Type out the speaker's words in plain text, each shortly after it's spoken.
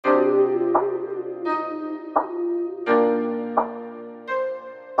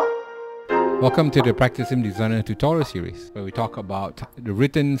Welcome to the Practisim Designer tutorial series, where we talk about the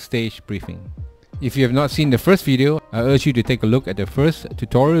written stage briefing. If you have not seen the first video, I urge you to take a look at the first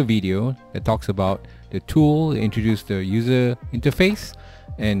tutorial video that talks about the tool, introduce the user interface,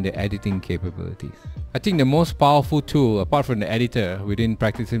 and the editing capabilities. I think the most powerful tool, apart from the editor within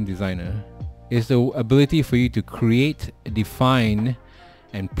Practisim Designer, is the ability for you to create, define,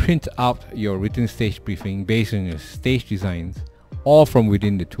 and print out your written stage briefing based on your stage designs, all from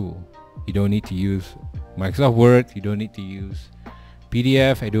within the tool. You don't need to use Microsoft Word, you don't need to use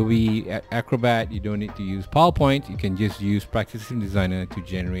PDF, Adobe Acrobat, you don't need to use PowerPoint. You can just use Practisim Designer to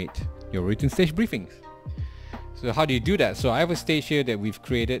generate your written stage briefings. So how do you do that? So I have a stage here that we've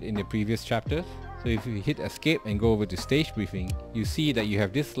created in the previous chapters. So if you hit escape and go over to stage briefing, you see that you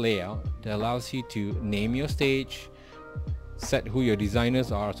have this layout that allows you to name your stage, set who your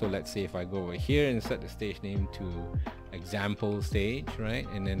designers are. So let's say if I go over here and set the stage name to example stage, right?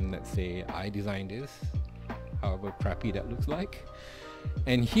 And then let's say I designed this, however crappy that looks like.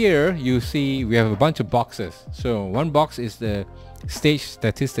 And here you see we have a bunch of boxes. So one box is the stage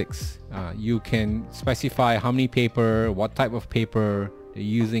statistics. You can specify how many paper, what type of paper they're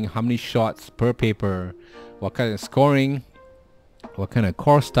using, how many shots per paper, what kind of scoring, what kind of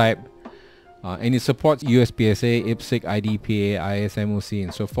course type, and it supports USPSA, IPSC, IDPA, ISMOC,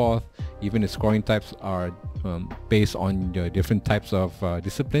 and so forth. Even the scoring types are based on the different types of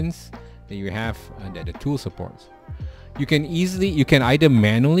disciplines that you have and that the tool supports. You can either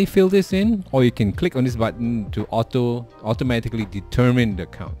manually fill this in, or you can click on this button to automatically determine the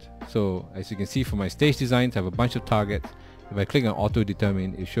count. So as you can see for my stage designs, I have a bunch of targets. If I click on auto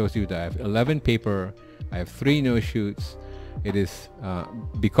determine, it shows you that I have 11 paper, I have 3 no shoots. It is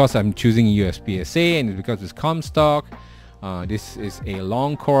because I'm choosing USPSA, and because it's Comstock, this is a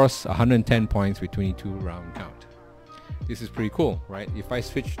long course, 110 points with 22 round count. This is pretty cool, right? If I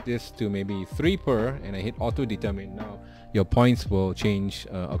switch this to maybe 3 per and I hit auto determine, now your points will change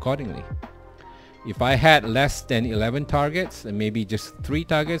accordingly. If I had less than 11 targets and maybe just 3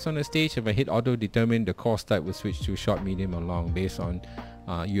 targets on the stage, if I hit auto determine, the course type will switch to short, medium, or long based on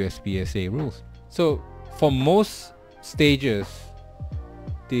USPSA rules. So for most stages,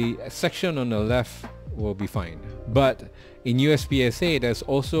 the section on the left will be fine, but in USPSA there's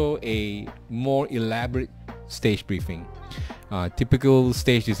also a more elaborate stage briefing. Typical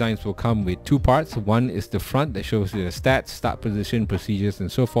stage designs will come with 2 parts. One is the front that shows you the stats, start position, procedures,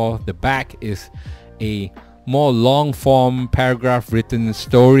 and so forth. The back is a more long form paragraph written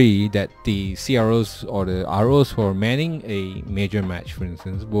story that the CROs or the ROs who are manning a major match, for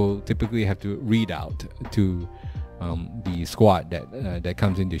instance, will typically have to read out to the squad that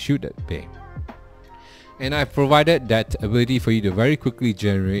comes in to shoot that day. And I've provided that ability for you to very quickly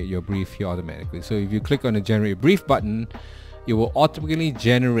generate your brief here automatically. So if you click on the generate brief button, it will automatically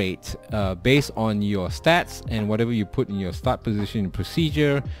generate based on your stats and whatever you put in your start position and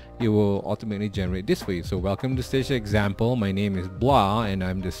procedure. It will automatically generate this for you. So welcome to stage example. My name is blah and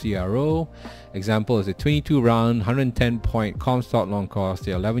I'm the CRO. Example is a 22 round 110 point Comstock long course,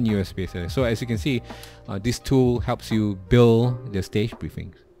 the 11 USPSA. So as you can see, this tool helps you build the stage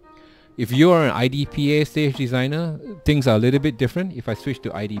briefings. If you are an IDPA stage designer, things are a little bit different. If I switch to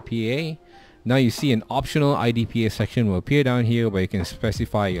IDPA, now you see an optional IDPA section will appear down here where you can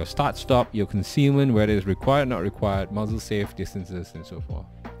specify your start, stop, your concealment, whether it's required, not required, muzzle safe, distances, and so forth.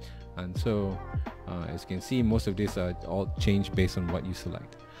 And so as you can see, most of these are all changed based on what you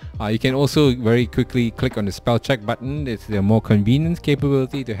select. You can also very quickly click on the spell check button. It's the more convenient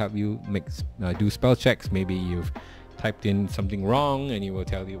capability to help you do spell checks. Maybe you've typed in something wrong and it will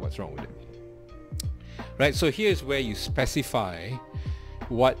tell you what's wrong with it. Right, so here's where you specify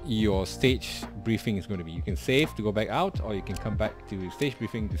what your stage briefing is going to be. You can save to go back out, or you can come back to stage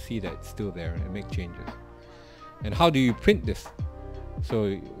briefing to see that it's still there and make changes. And how do you print this?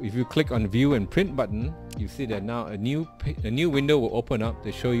 So if you click on view and print button, you see that now a new window will open up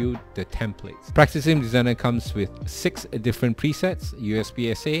to show you the templates. Practisim Designer comes with 6 different presets: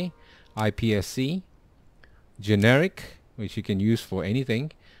 USPSA, IPSC, generic, which you can use for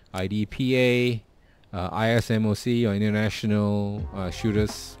anything, IDPA, ISMOC or international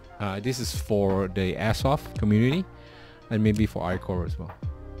shooters. This is for the airsoft community, and maybe for ICOR as well.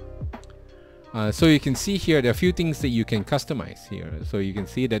 So you can see here there are a few things that you can customize here. So you can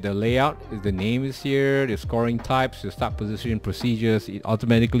see that the layout, the name is here, the scoring types, the start position, procedures. It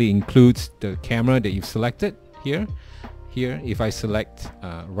automatically includes the camera that you've selected here. Here, if I select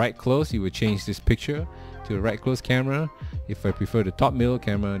right close, you will change this picture to the right close camera. If I prefer the top middle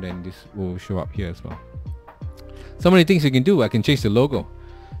camera, then this will show up here as well. So many things you can do. I can change the logo.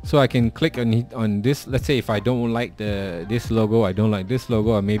 So I can click on this. Let's say if I don't like this logo, I don't like this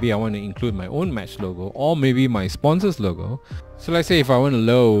logo, or maybe I want to include my own match logo, or maybe my sponsor's logo. So let's say if I want to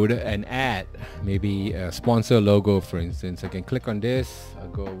load an ad, maybe a sponsor logo for instance, I can click on this. I'll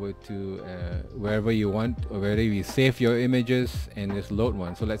go over to wherever you want, or wherever you save your images, and just load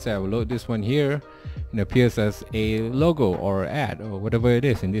one. So let's say I will load this one here, and it appears as a logo or ad or whatever it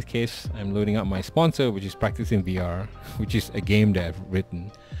is. In this case, I'm loading up my sponsor, which is Practisim VR, which is a game that I've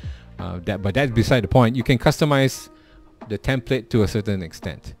written. But that's beside the point. You can customize the template to a certain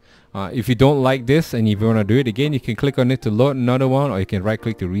extent. If you don't like this and if you want to do it again, you can click on it to load another one, or you can right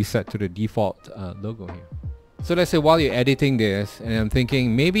click to reset to the default logo here. So let's say while you're editing this, and I'm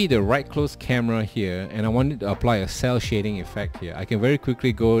thinking maybe the right close camera here, and I wanted to apply a cell shading effect here, I can very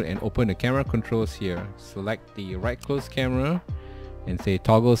quickly go and open the camera controls here, select the right close camera and say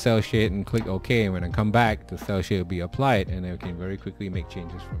toggle cell shade and click OK. And when I come back, the cell shade will be applied, and I can very quickly make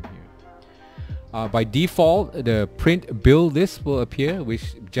changes from here. By default, the print build list will appear,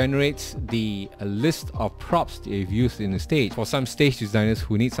 which generates the list of props that you've used in the stage. For some stage designers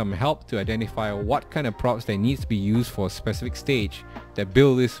who need some help to identify what kind of props that needs to be used for a specific stage, that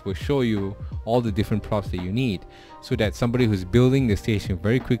build list will show you all the different props that you need, so that somebody who's building the stage can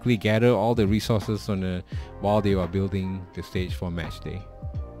very quickly gather all the resources while they are building the stage for match day.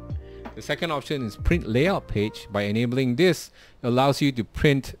 The second option is print layout page. By enabling this, it allows you to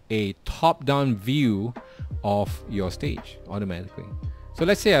print a top-down view of your stage automatically. So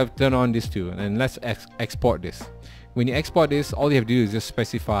let's say I've turned on this too, and let's export this. When you export this, all you have to do is just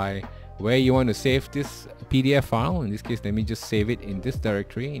specify where you want to save this PDF file. In this case, let me just save it in this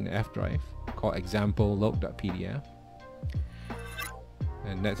directory in the F drive called example.log.pdf.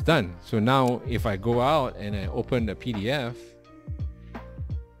 And that's done. So now if I go out and I open the PDF,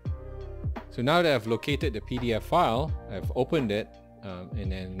 so now that I've located the PDF file, I've opened it, and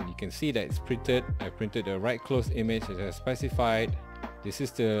then you can see that it's printed. I printed a right close image as I specified. This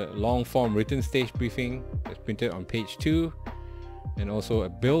is the long form written stage briefing that's printed on page 2, and also a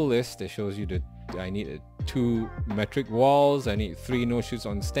build list that shows you that I need 2 metric walls, I need 3 no shoots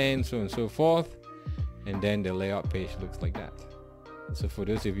on stand, so on and so forth. And then the layout page looks like that. So for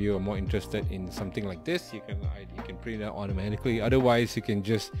those of you who are more interested in something like this, you can print it out automatically. Otherwise, you can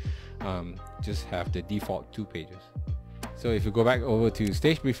just have the default 2 pages. So if you go back over to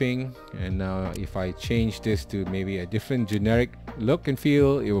stage briefing, and now if I change this to maybe a different generic look and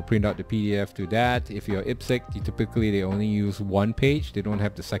feel, it will print out the PDF to that. If you're IPSC, typically they only use 1 page. They don't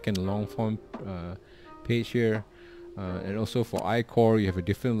have the second long form page here. And also for iCore, you have a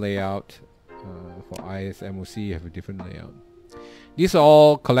different layout. For ISMOC, you have a different layout. These are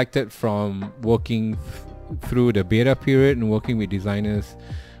all collected from working through the beta period and working with designers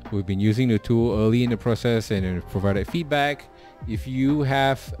who've been using the tool early in the process and provided feedback. If you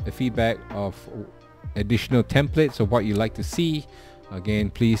have a feedback of additional templates of what you'd like to see, again,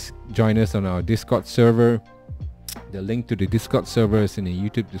 please join us on our Discord server. The link to the Discord server is in the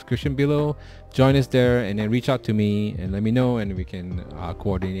YouTube description below. Join us there, and then reach out to me and let me know, and we can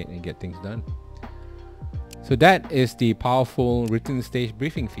coordinate and get things done. So that is the powerful written stage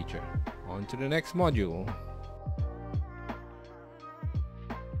briefing feature. On to the next module.